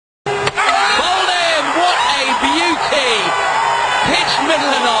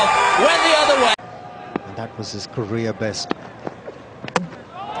middle and off, went the other way. And that was his career best.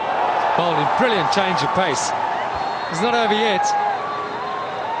 Bowling, brilliant change of pace. It's not over yet.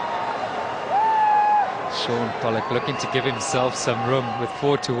 Sean Pollock looking to give himself some room with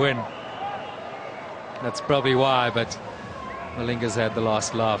 4 to win. That's probably why, but Malinga's had the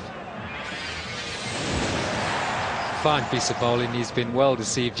last laugh. Fine piece of bowling, he's been well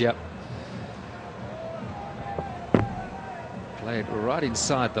deceived, yep. Played right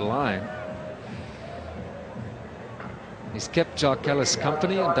inside the line. He's kept Jacques Kallis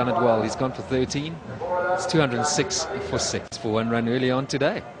company and done it well. He's gone for 13. It's 206 for 6 for 1 run early on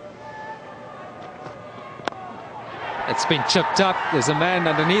today. It's been chipped up. There's a man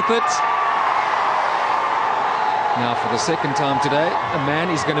underneath it. Now for the second time today, a man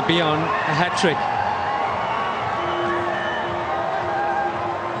is going to be on a hat-trick.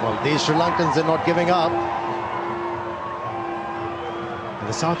 Well, these Sri Lankans are not giving up. And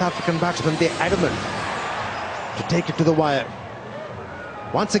the South African batsmen, they're adamant to take it to the wire.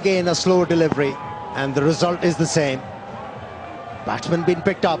 Once again, a slow delivery, and the result is the same. Batsman being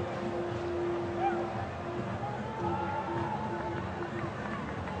picked up.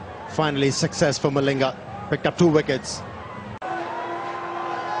 Finally, success for Malinga. Picked up 2 wickets.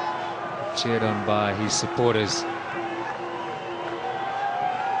 Cheered on by his supporters.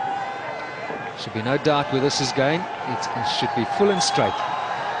 Should be no doubt where this is going. It should be full and straight.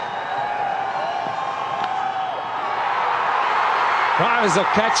 Cries of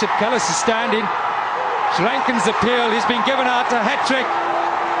catch it. Kallis is standing. Sri Lankan's appeal. He's been given out a hat-trick.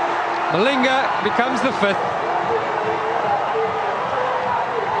 Malinga becomes the 5th.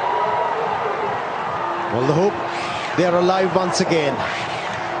 Well, the hope, they're alive once again.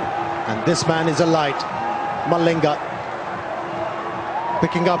 And this man is a light. Malinga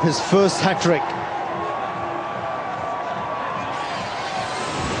picking up his first hat-trick.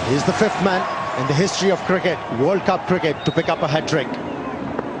 He's the 5th man in the history of cricket, World Cup cricket, to pick up a hat-trick.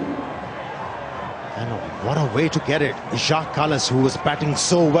 And what a way to get it. Jacques Kallis, who was batting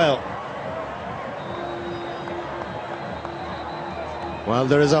so well. Well,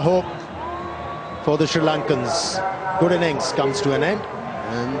 there is a hope for the Sri Lankans. Good innings comes to an end,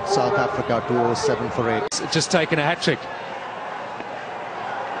 and South Africa 207 for 8. Just taken a hat-trick.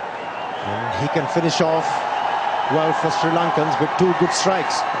 And he can finish off well for Sri Lankans with 2 good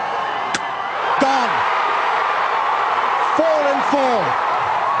strikes. Gone! 4 and 4.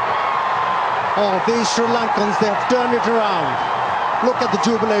 Oh, these Sri Lankans, they have turned it around. Look at the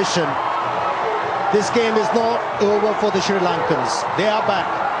jubilation. This game is not over for the Sri Lankans. They are back.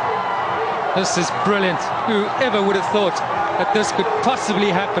 This is brilliant. Whoever would have thought that this could possibly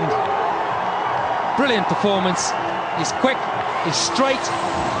happen? Brilliant performance. He's quick, he's straight,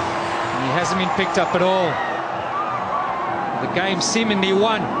 and he hasn't been picked up at all. The game seemingly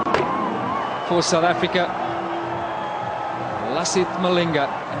won for South Africa. Lasith Malinga,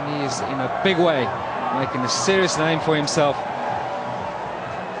 and he is in a big way, making a serious name for himself.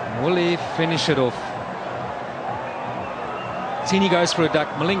 Will he finish it off? Tini goes for a duck.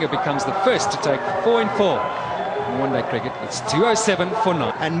 Malinga becomes the first to take 4 and 4 in one-day cricket. It's 207 for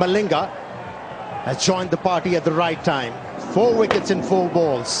 9. And Malinga has joined the party at the right time. 4 wickets in 4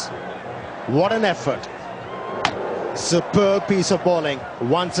 balls. What an effort. Superb piece of bowling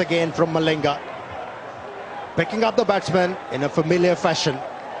once again from Malinga. Picking up the batsman in a familiar fashion.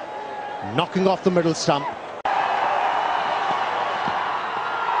 Knocking off the middle stump.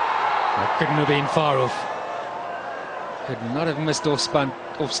 That couldn't have been far off. Could not have missed off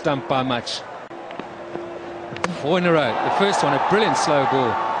stump by much. 4 in a row. The first one, a brilliant slow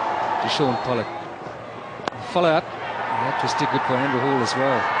ball to Sean Pollock. Follow up. That was too good for Andrew Hall as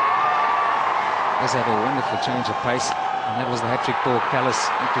well. Does have a wonderful change of pace. And that was the hat-trick ball. Kallis,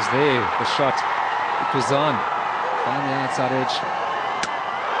 it was there. The shot. It was on. Find the outside edge.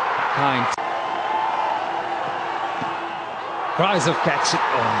 Kind. Cries of catch it.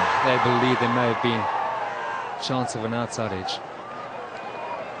 Oh, they believe there may have been chance of an outside edge.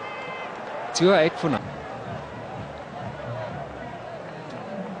 208 for 9.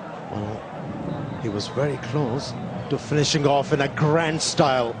 Well, he was very close to finishing off in a grand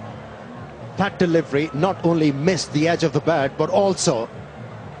style. That delivery not only missed the edge of the bat, but also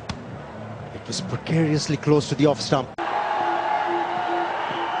it was precariously close to the off stump.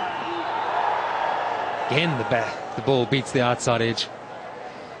 Again, the ball beats the outside edge.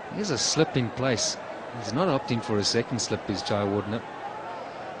 Here's a slip in place. He's not opting for a second slip, is Jai Wardner.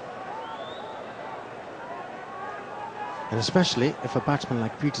 And especially if a batsman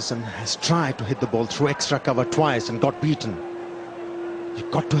like Peterson has tried to hit the ball through extra cover twice and got beaten.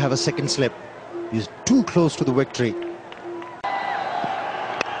 You've got to have a second slip. He's too close to the victory.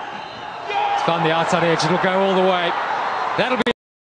 on the outside edge. It'll go all the way. That'll be